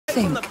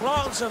From the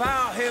plants of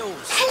our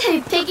hills.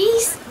 Hello,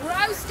 piggies.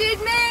 Roasted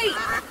meat!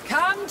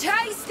 Come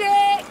taste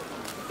it!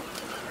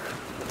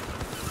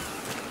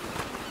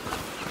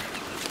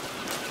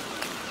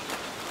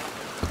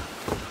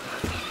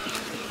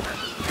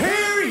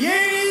 Hear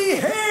ye!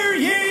 Hear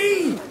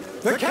ye!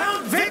 The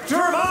Count Victor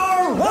of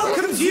R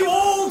welcomes you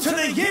all to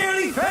the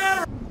yearly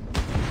fair!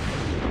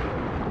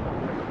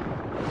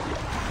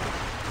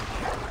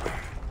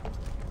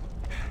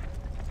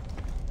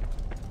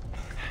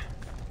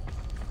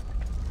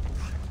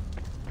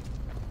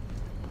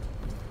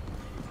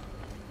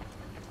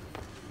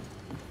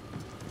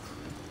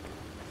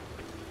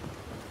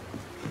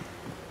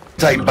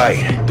 Tight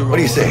bite. What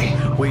do you say?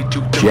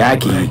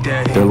 Jackie,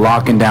 they're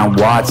locking down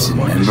Watson,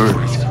 remember?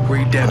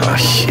 Oh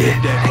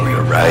shit,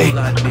 you're right.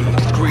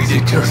 Is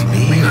it just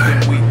me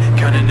or...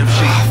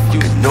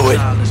 fucking knew it.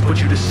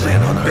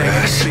 Land on our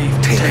ass,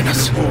 tailing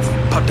us. Hello.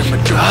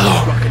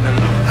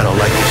 I don't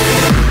like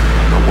this.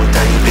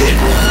 Aguanta ahí, pig.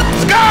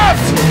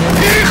 ¡Scabs!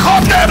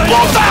 ¡Hijos de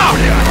puta!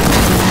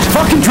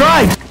 Fucking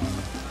drive!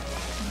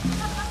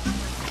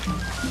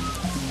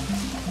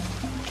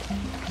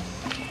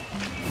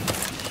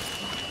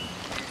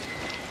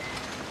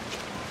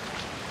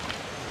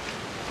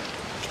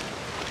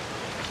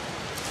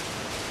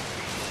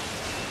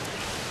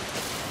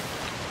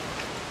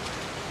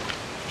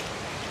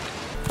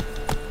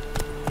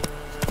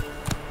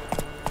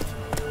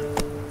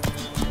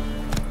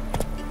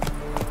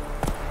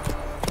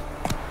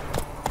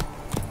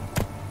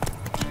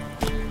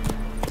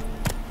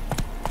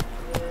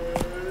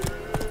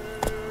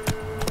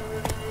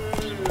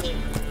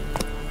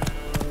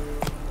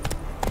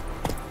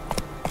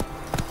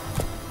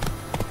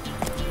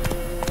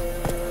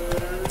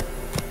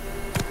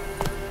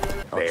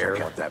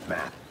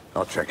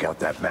 I'll check out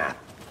that map.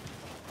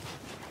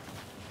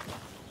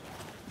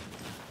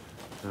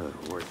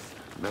 Worth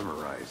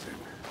memorizing.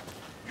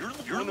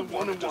 You're the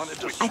one who wanted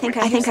to... I think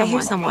I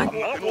hear someone. I'm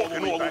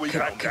walking all the way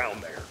back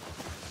down there.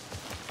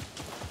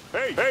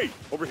 Hey,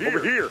 over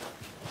here.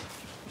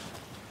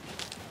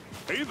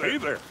 Hey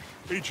there.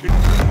 It's him.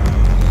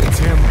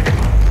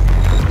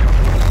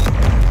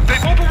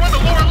 They've overrun the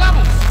lower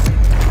levels.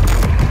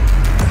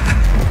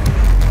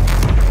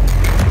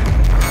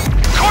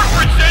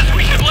 Corporate says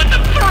we should let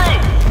them through.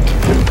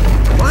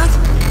 What?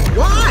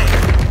 Why?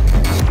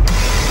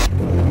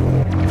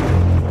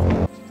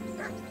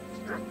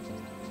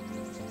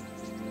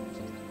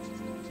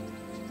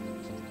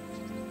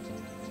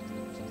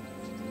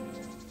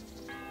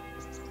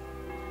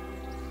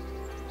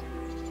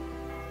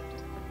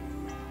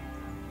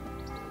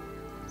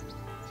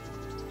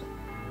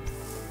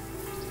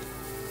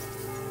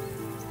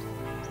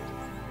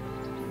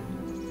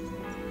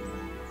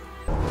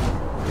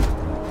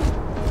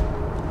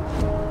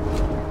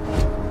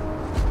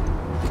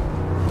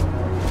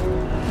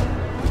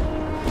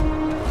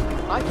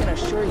 I can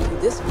assure you,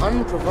 this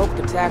unprovoked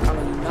attack on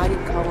a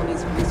United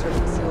Colonies research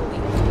facility.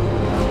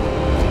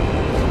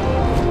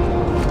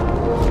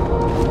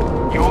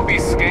 You will be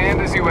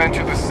scanned as you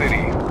enter the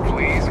city.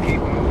 Please keep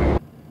moving.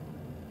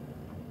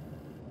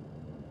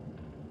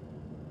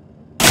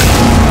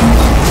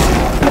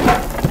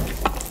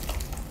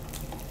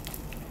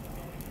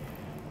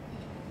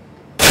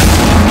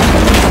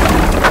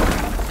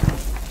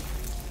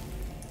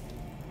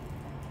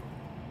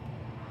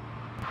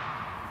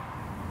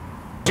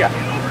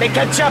 They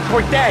catch up,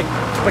 we're dead.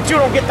 But you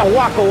don't get to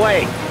walk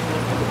away.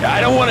 I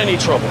don't want any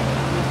trouble.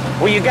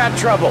 Well, you got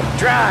trouble.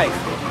 Drive.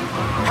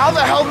 How the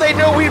hell they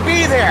knew we'd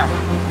be there?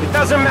 It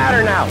doesn't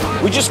matter now.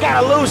 We just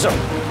gotta lose them.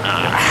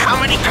 How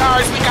many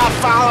cars we got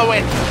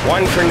following?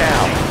 One for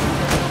now.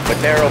 But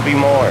there'll be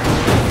more.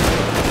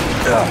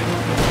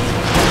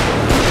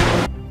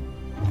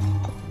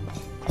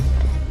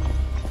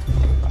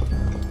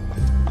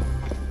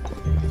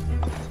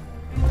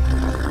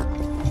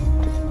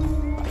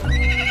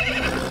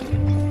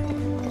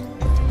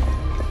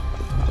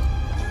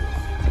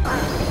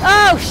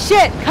 Oh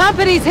shit!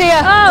 Company's here!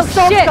 Oh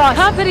shit!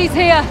 Company's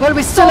here! Well,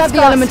 we still have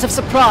the element of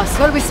surprise.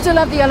 Well, we still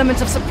have the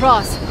element of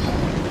surprise.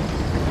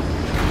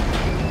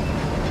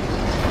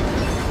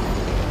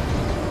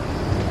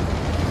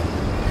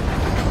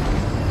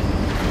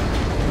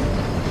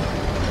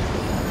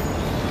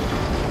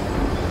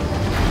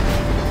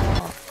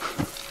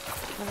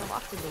 Never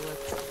walked in the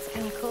woods. It's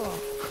kind of cool.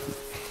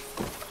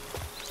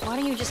 Why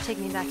don't you just take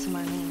me back to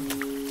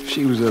Marlene?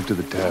 She was up to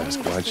the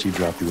task. Why'd she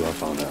drop you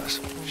off on us?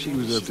 She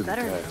was up to the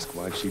task.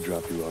 Why'd she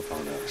drop you off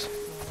on us?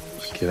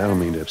 Kid, I don't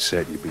mean to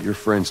upset you, but your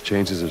friend's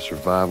chances of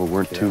survival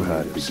weren't too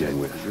high to begin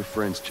with. Your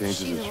friend's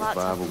chances of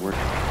survival weren't...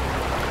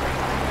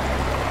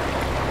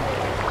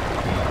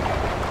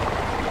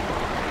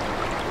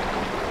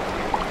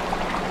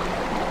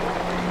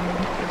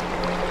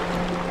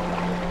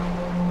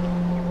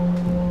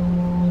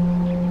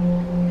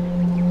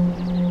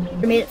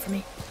 You made it for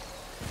me.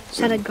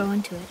 Said I'd go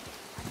into it.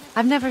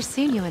 I've never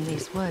seen you in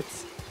these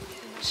woods.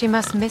 She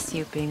must miss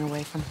you being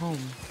away from home.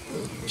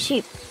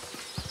 She's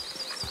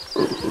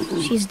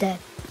dead.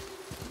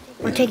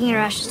 We're taking her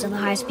ashes to the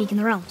highest peak in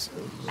the realms.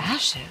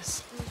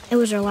 Ashes? It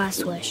was her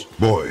last wish.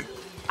 Boy,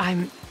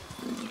 I'm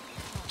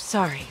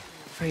sorry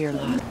for your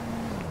loss.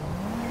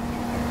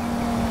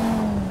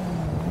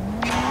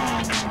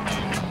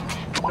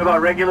 One of our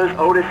regulars,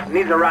 Otis,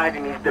 needs a ride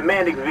and he's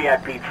demanding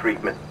VIP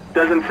treatment.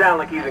 Doesn't sound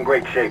like he's in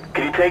great shape.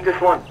 Can you take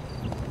this one?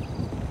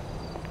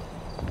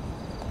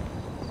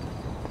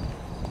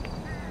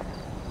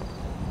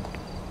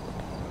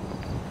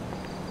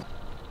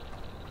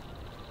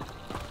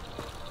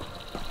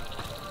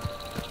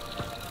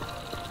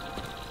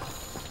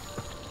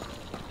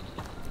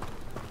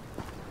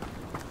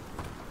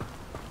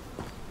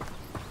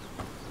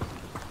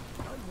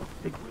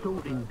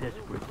 Extorting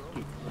desperate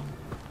kids.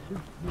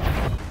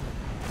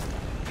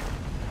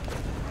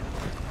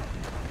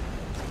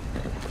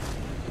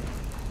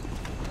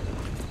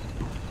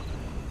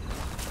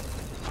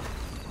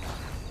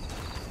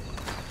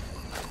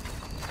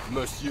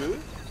 Monsieur?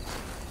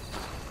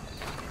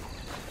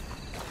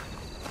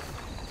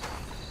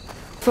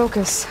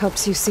 Focus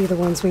helps you see the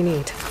ones we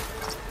need.